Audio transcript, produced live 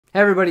Hey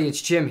everybody, it's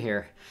Jim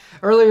here.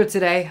 Earlier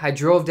today, I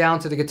drove down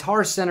to the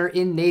Guitar Center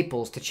in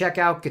Naples to check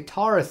out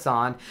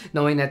Guitar-a-thon,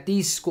 knowing that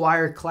these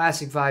Squire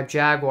Classic Vibe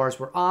Jaguars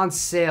were on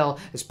sale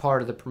as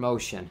part of the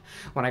promotion.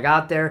 When I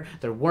got there,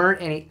 there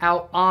weren't any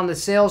out on the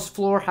sales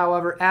floor.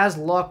 However, as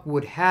luck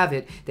would have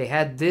it, they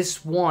had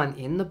this one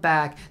in the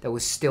back that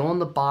was still in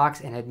the box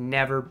and had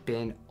never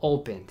been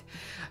opened.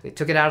 They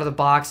took it out of the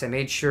box. I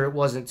made sure it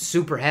wasn't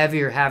super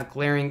heavy or have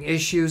glaring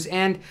issues,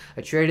 and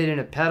I traded in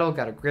a pedal,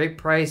 got a great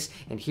price,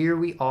 and here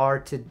we are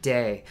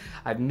today.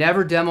 I've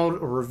never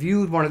demoed or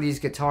reviewed one of these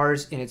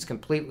guitars in its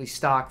completely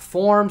stock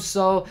form,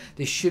 so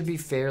this should be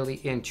fairly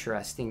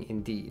interesting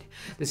indeed.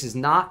 This is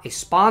not a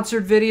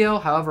sponsored video.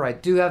 However, I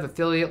do have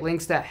affiliate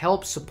links that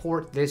help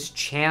support this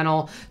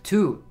channel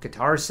to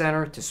Guitar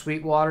Center, to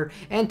Sweetwater,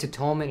 and to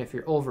Thomann if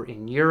you're over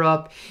in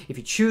Europe. If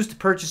you choose to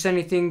purchase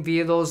anything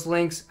via those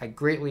links, I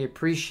greatly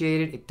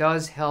appreciate it. It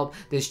does help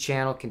this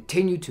channel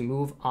continue to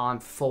move on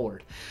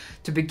forward.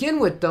 To begin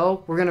with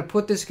though, we're going to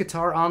put this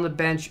guitar on the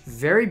bench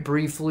very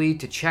briefly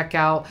to check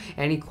out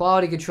any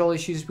quality control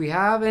issues we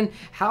have and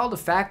how the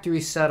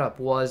factory setup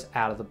was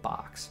out of the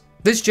box.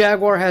 This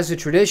Jaguar has a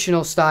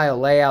traditional style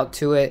layout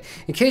to it.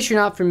 In case you're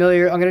not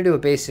familiar, I'm going to do a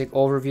basic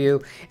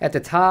overview. At the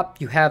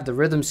top, you have the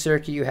rhythm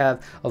circuit. You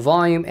have a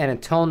volume and a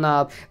tone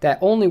knob that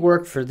only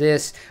work for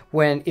this.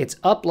 When it's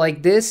up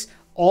like this,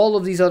 all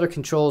of these other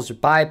controls are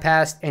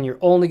bypassed, and you're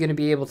only going to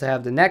be able to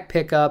have the neck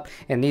pickup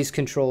and these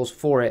controls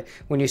for it.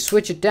 When you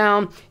switch it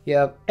down, you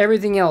have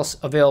everything else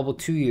available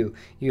to you.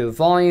 You have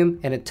volume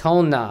and a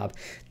tone knob.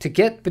 To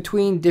get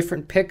between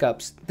different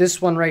pickups,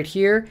 this one right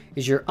here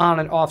is your on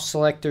and off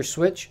selector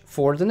switch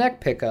for the neck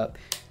pickup.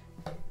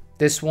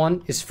 This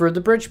one is for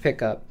the bridge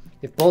pickup.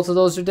 If both of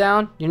those are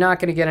down, you're not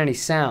going to get any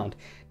sound.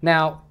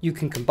 Now, you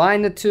can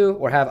combine the two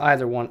or have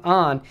either one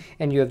on,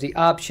 and you have the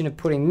option of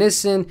putting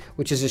this in,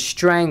 which is a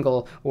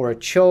strangle or a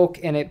choke,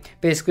 and it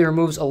basically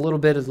removes a little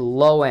bit of the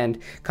low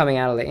end coming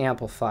out of the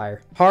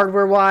amplifier.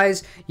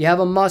 Hardware-wise, you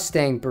have a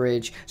Mustang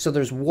bridge, so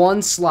there's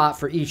one slot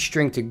for each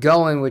string to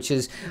go in, which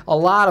is a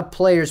lot of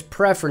players'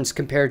 preference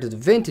compared to the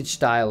vintage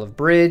style of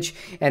bridge.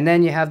 And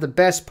then you have the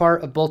best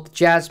part of both the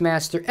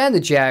Jazzmaster and the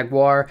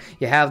Jaguar.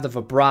 You have the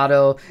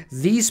vibrato.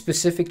 These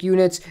specific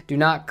units do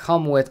not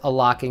come with a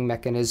locking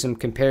mechanism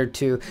compared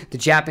to the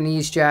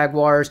Japanese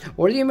Jaguars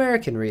or the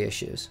American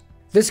reissues.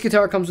 This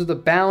guitar comes with a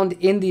bound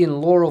Indian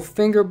Laurel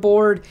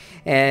fingerboard,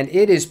 and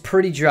it is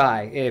pretty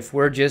dry if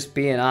we're just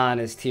being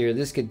honest here.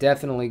 This could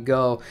definitely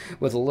go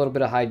with a little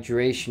bit of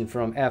hydration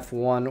from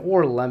F1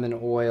 or lemon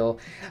oil.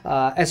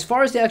 As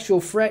far as the actual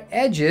fret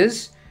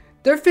edges,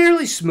 they're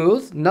fairly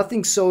smooth,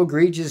 nothing so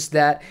egregious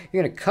that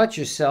you're going to cut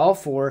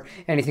yourself or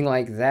anything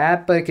like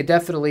that, but it could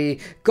definitely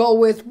go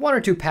with one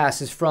or two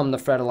passes from the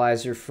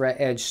Fretalizer fret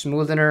edge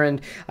smoothener, and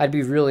I'd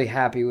be really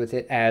happy with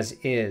it as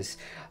is.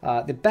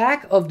 The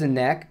back of the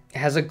neck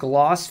has a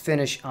gloss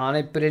finish on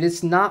it, but it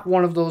is not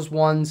one of those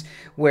ones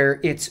where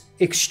it's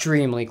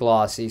extremely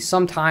glossy.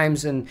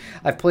 Sometimes, and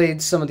I've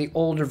played some of the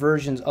older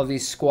versions of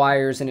these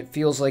Squires, and it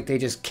feels like they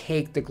just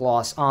cake the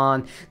gloss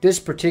on. This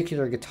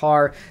particular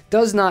guitar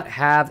does not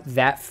have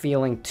that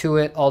feeling to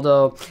it,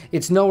 although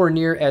it's nowhere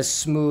near as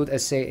smooth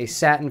as, say, a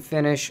satin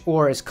finish,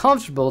 or as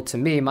comfortable, to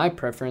me, my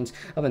preference,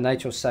 of a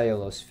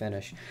nitrocellulose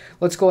finish.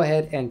 Let's go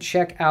ahead and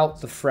check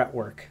out the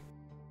fretwork.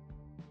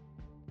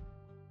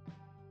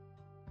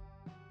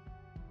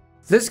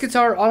 This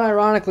guitar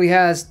unironically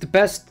has the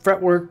best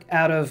fretwork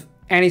out of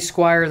any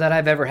Squire that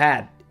I've ever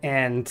had,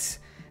 and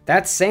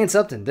that's saying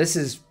something. This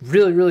is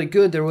really, really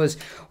good. There was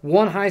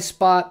one high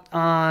spot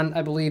on,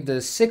 I believe, the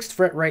 6th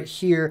fret right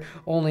here,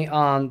 only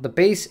on the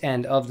bass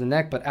end of the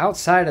neck, but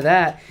outside of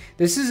that,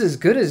 this is as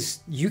good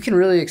as you can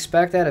really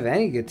expect out of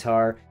any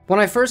guitar. When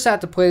I first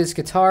had to play this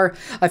guitar,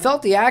 I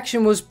felt the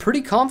action was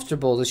pretty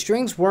comfortable. The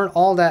strings weren't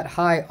all that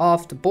high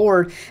off the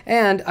board,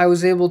 and I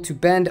was able to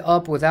bend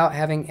up without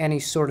having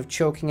any sort of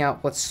choking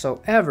out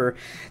whatsoever.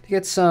 To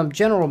get some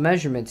general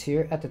measurements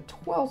here, at the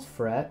 12th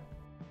fret,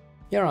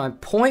 you're on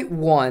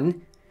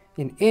 0.1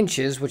 in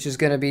inches, which is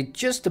going to be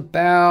just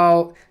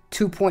about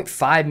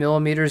 2.5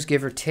 millimeters,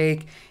 give or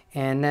take.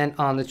 And then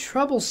on the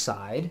treble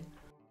side,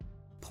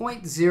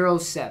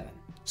 0.07.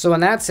 So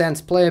in that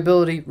sense,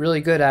 playability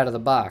really good out of the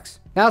box.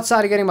 Now,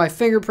 outside of getting my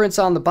fingerprints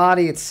on the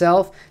body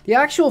itself, the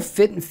actual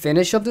fit and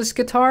finish of this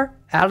guitar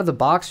out of the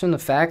box from the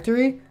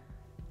factory,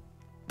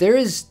 there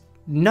is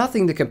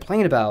nothing to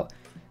complain about.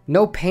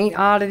 No paint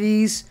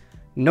oddities,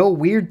 no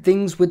weird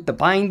things with the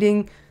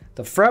binding.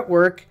 The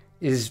fretwork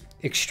is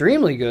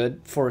extremely good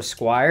for a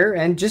Squire,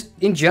 and just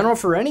in general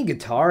for any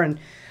guitar, and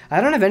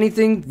I don't have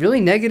anything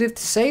really negative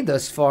to say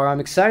thus far. I'm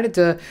excited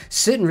to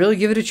sit and really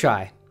give it a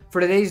try. For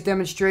today's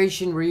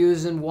demonstration, we're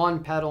using one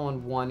pedal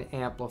and one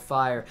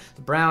amplifier,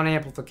 the Brown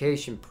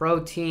Amplification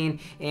Protein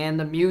and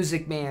the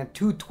Music Man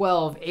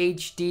 212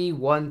 HD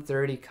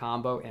 130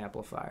 combo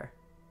amplifier.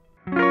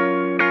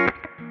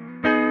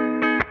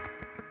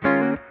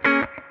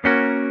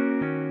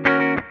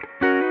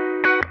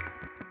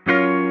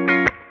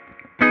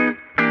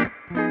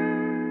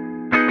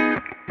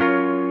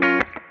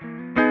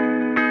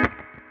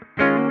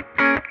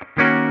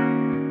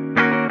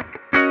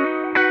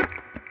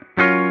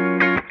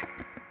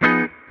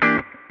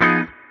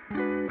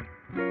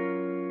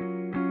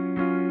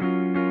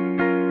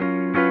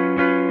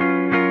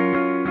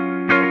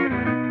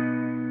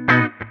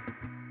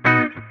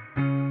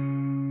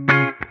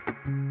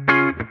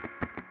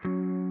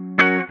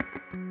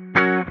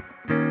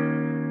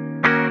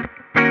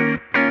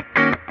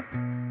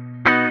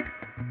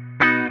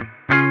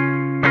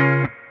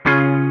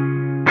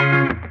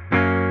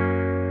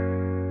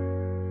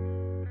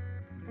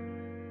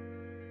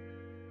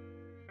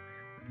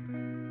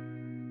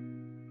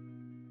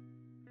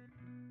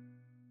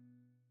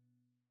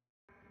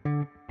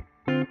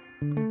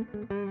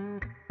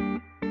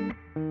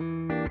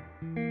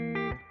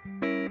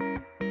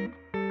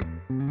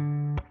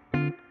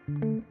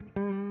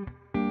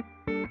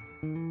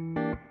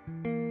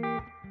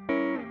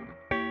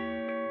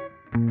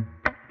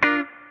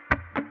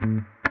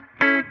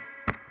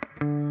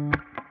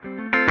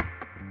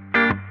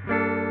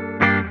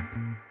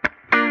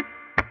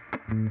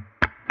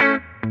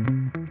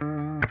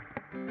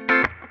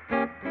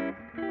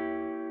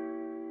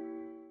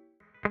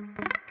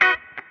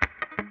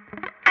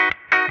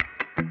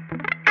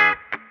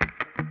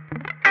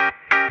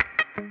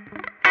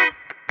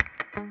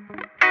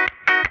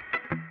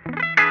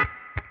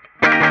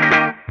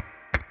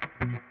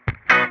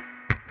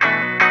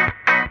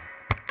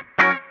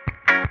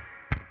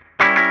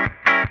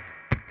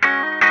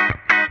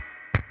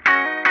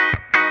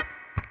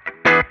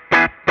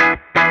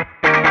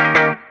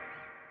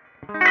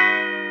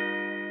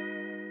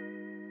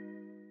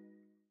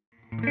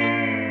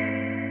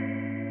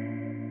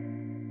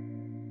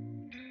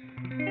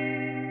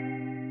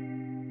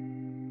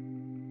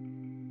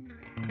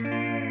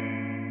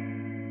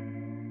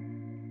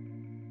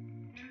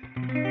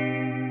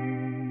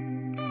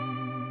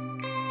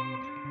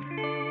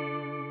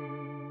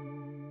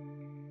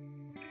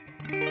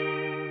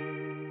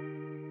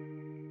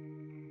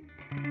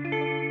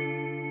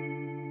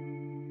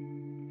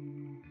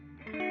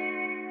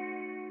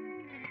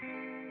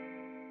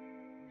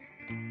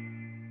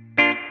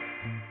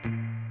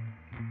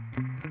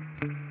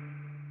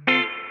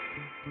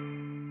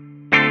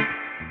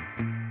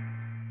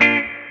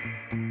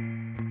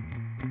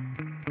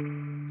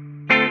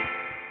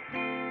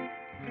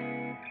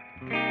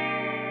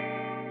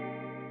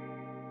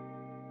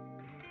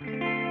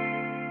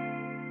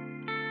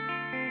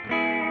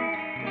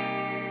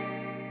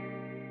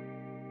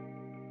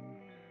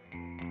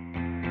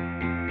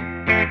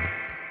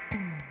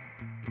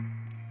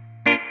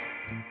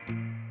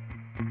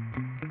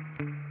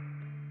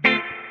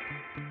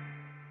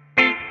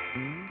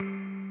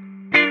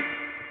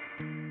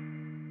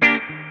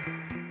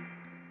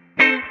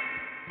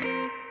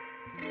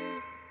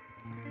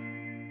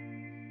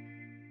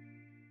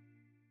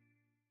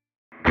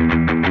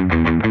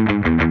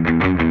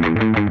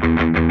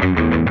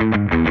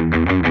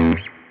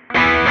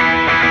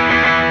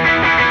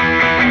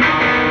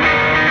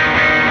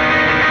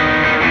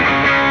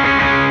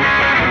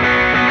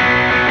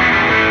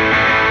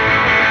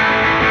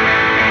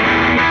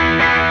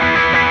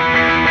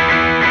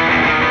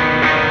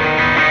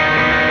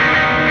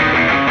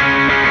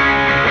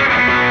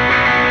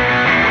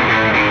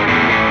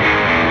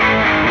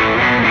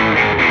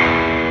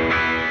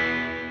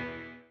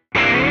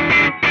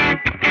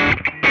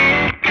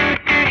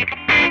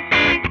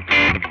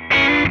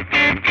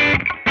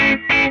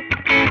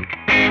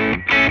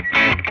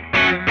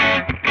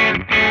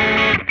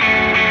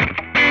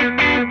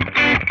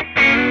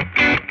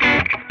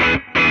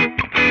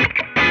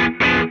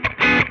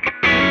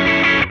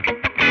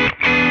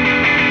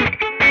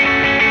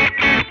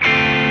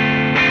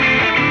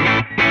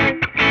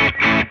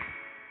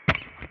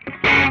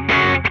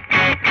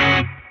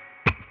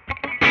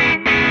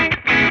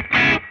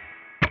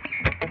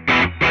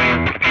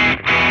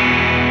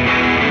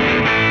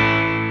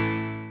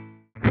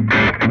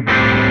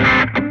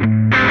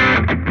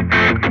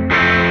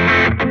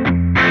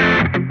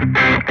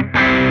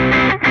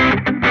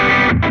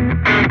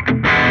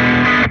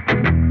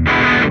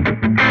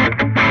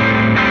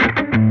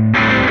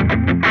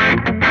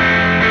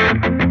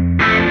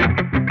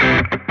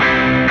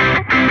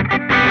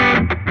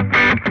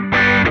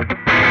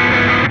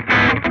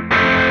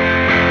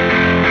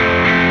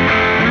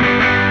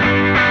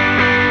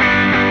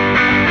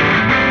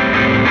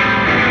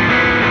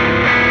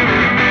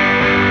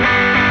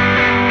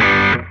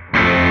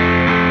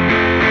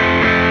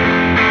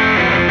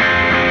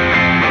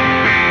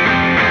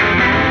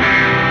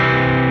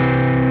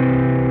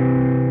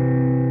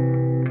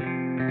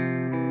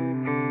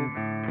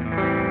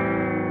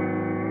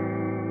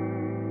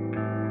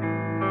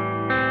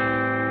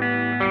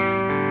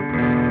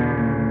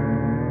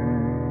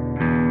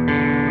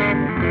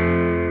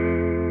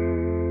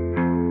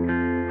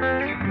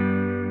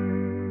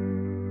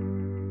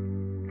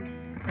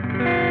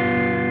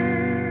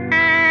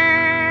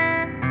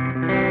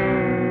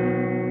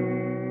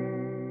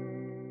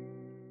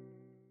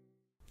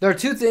 There are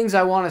two things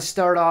I want to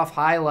start off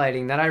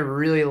highlighting that I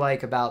really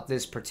like about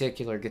this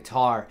particular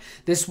guitar.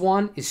 This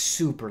one is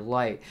super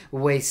light. It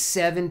weighs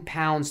 7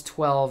 pounds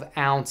 12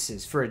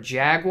 ounces. For a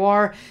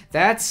Jaguar,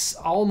 that's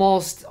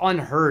almost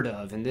unheard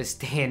of in this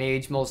day and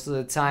age. Most of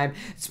the time,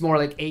 it's more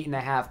like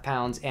 8.5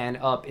 pounds and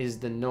up is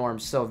the norm.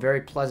 So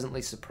very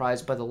pleasantly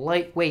surprised by the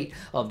light weight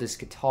of this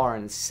guitar.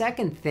 And the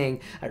second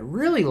thing I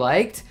really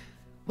liked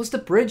was the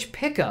bridge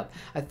pickup.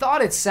 I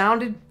thought it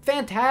sounded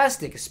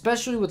fantastic,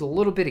 especially with a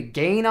little bit of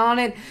gain on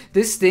it.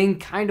 This thing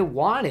kind of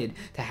wanted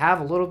to have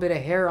a little bit of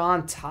hair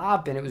on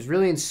top, and it was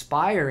really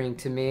inspiring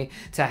to me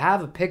to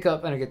have a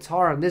pickup and a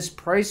guitar in this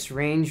price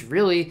range.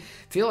 Really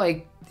feel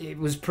like it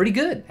was pretty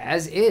good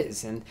as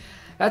is, and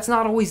that's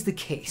not always the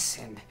case.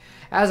 And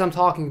as I'm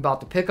talking about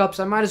the pickups,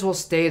 I might as well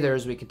stay there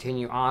as we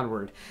continue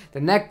onward.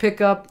 The neck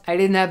pickup, I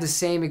didn't have the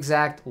same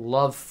exact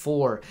love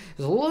for. It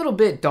was a little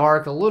bit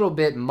dark, a little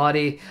bit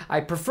muddy.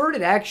 I preferred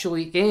it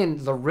actually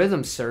in the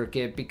rhythm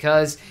circuit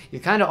because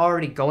you're kind of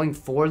already going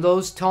for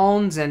those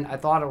tones, and I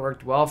thought it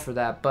worked well for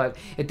that, but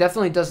it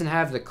definitely doesn't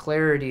have the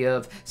clarity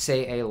of,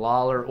 say, a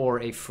Lawler or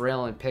a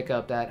Frillin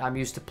pickup that I'm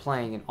used to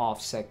playing in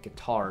offset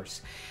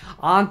guitars.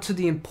 On to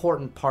the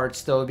important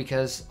parts though,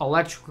 because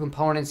electrical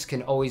components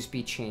can always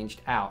be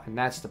changed out,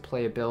 and that's the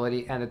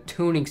playability and the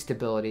tuning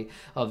stability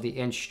of the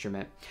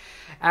instrument.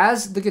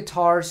 As the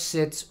guitar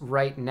sits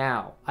right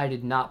now, I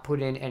did not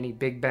put in any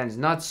Big Ben's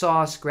nut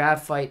sauce,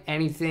 graphite,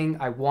 anything.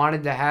 I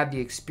wanted to have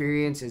the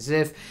experience as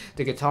if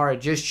the guitar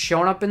had just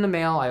shown up in the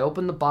mail. I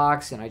opened the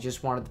box and I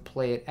just wanted to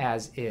play it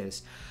as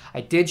is.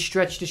 I did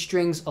stretch the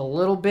strings a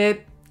little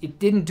bit. It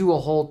didn't do a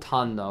whole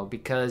ton though,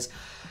 because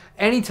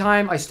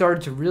anytime I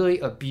started to really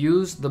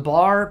abuse the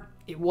bar,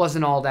 it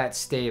wasn't all that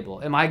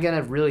stable. Am I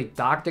gonna really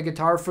dock the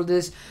guitar for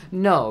this?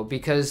 No,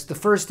 because the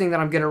first thing that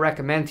I'm gonna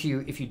recommend to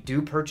you if you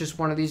do purchase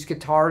one of these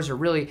guitars, or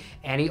really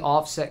any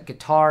offset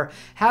guitar,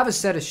 have a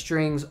set of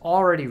strings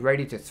already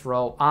ready to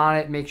throw on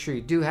it. Make sure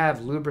you do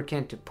have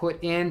lubricant to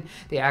put in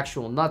the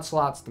actual nut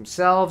slots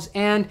themselves,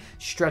 and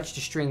stretch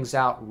the strings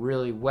out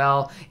really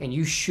well, and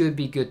you should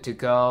be good to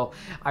go.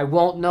 I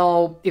won't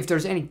know if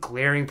there's any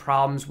glaring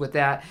problems with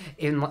that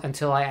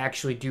until I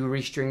actually do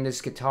restring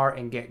this guitar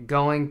and get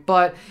going,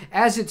 but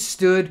as it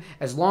stood,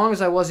 as long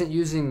as I wasn't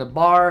using the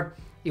bar,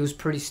 it was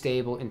pretty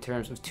stable in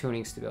terms of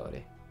tuning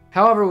stability.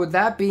 However, with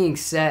that being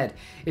said,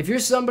 if you're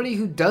somebody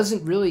who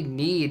doesn't really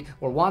need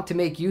or want to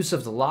make use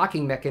of the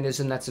locking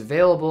mechanism that's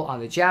available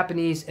on the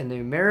Japanese and the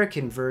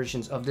American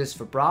versions of this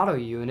vibrato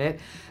unit,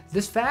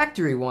 this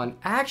factory one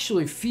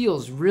actually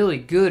feels really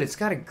good. It's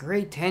got a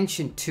great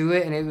tension to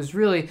it, and it was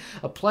really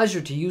a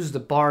pleasure to use the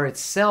bar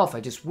itself. I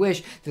just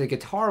wish that the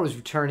guitar was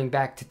returning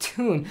back to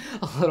tune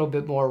a little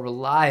bit more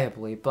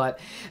reliably. But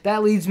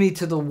that leads me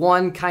to the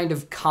one kind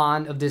of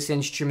con of this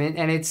instrument,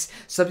 and it's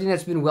something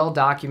that's been well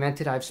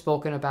documented. I've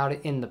spoken about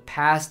it in the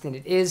past, and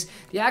it is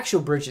the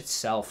actual bridge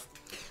itself.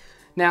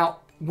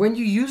 Now, when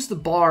you use the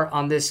bar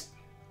on this,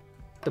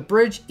 the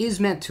bridge is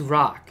meant to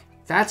rock.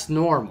 That's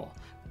normal.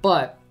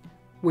 But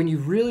when you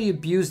really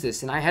abuse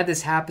this, and I had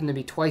this happen to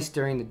me twice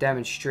during the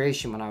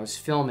demonstration when I was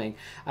filming,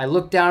 I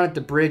looked down at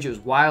the bridge, it was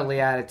wildly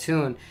out of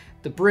tune.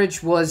 The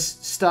bridge was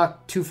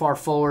stuck too far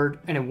forward,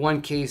 and in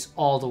one case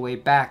all the way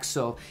back,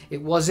 so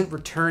it wasn't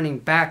returning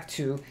back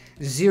to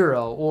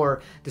 0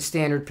 or the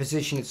standard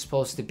position it's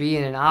supposed to be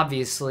in, and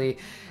obviously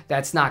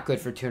that's not good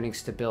for tuning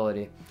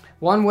stability.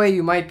 One way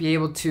you might be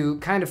able to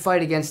kind of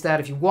fight against that,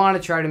 if you want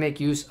to try to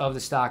make use of the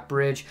stock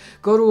bridge,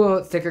 go to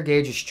a thicker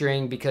gauge of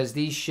string, because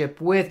these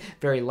ship with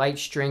very light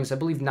strings, I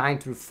believe 9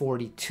 through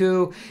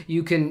 42.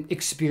 You can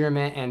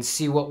experiment and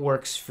see what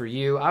works for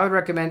you. I would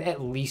recommend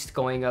at least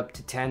going up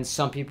to 10.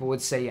 Some people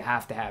would say you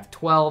have to have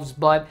 12s,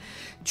 but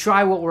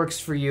try what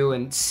works for you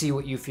and see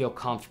what you feel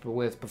comfortable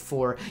with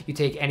before you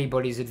take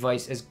anybody's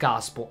advice as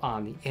gospel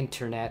on the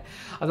internet.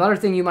 Another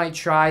thing you might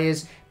try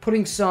is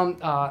putting some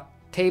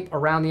tape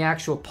around the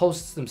actual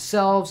posts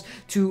themselves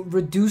to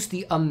reduce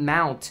the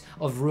amount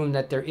of room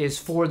that there is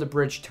for the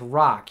bridge to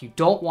rock. You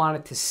don't want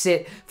it to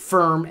sit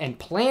firm and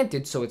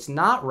planted so it's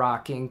not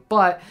rocking,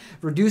 but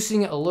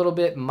reducing it a little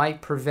bit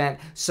might prevent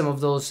some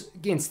of those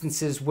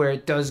instances where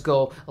it does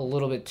go a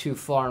little bit too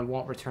far and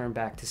won't return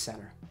back to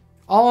center.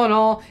 All in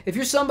all, if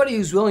you're somebody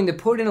who's willing to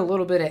put in a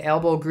little bit of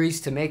elbow grease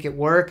to make it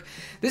work,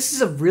 this is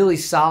a really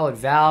solid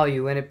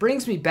value, and it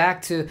brings me back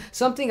to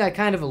something I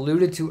kind of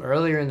alluded to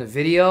earlier in the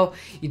video.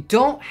 You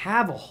don't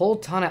have a whole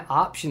ton of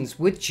options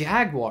with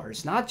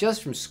Jaguars, not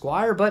just from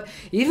Squire, but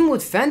even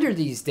with Fender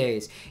these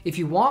days. If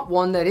you want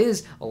one that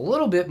is a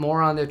little bit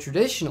more on the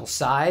traditional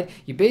side,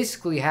 you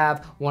basically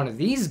have one of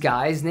these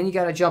guys, and then you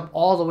got to jump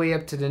all the way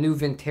up to the new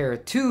Vintera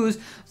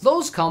 2s.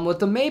 Those come with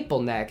the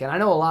maple neck, and I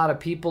know a lot of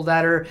people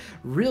that are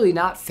really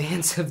not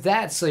fans of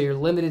that, so you're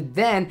limited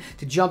then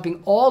to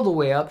jumping all the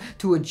way up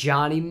to a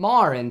Johnny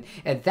Marr, and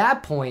at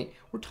that point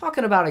we're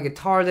talking about a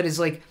guitar that is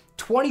like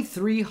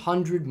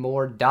 $2,300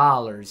 more,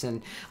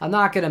 and I'm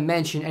not going to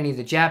mention any of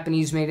the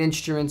Japanese made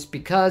instruments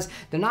because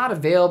they're not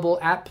available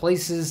at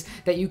places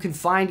that you can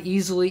find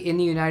easily in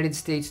the United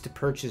States to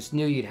purchase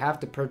new. You'd have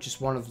to purchase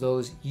one of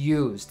those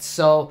used.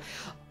 So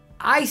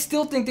I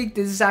still think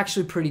this is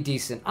actually pretty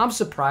decent. I'm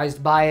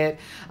surprised by it.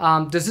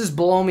 Does this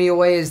blow me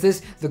away? Is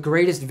this the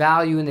greatest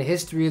value in the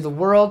history of the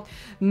world?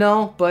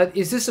 No, but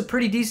is this a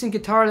pretty decent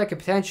guitar that could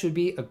potentially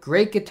be a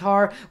great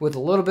guitar with a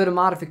little bit of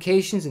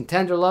modifications and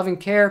tender love and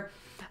care?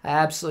 I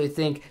absolutely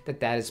think that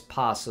that is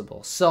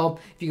possible. So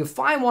if you can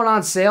find one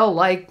on sale,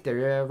 like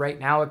they're right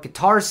now at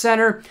Guitar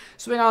Center,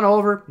 swing on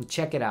over and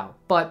check it out.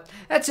 But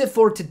that's it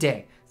for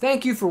today.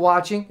 Thank you for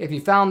watching. If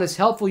you found this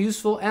helpful,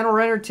 useful, and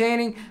or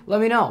entertaining, let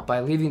me know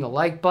by leaving the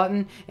like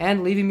button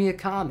and leaving me a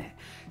comment.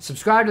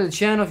 Subscribe to the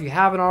channel if you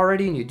haven't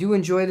already and you do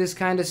enjoy this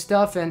kind of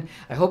stuff, and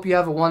I hope you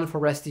have a wonderful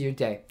rest of your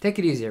day. Take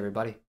it easy, everybody.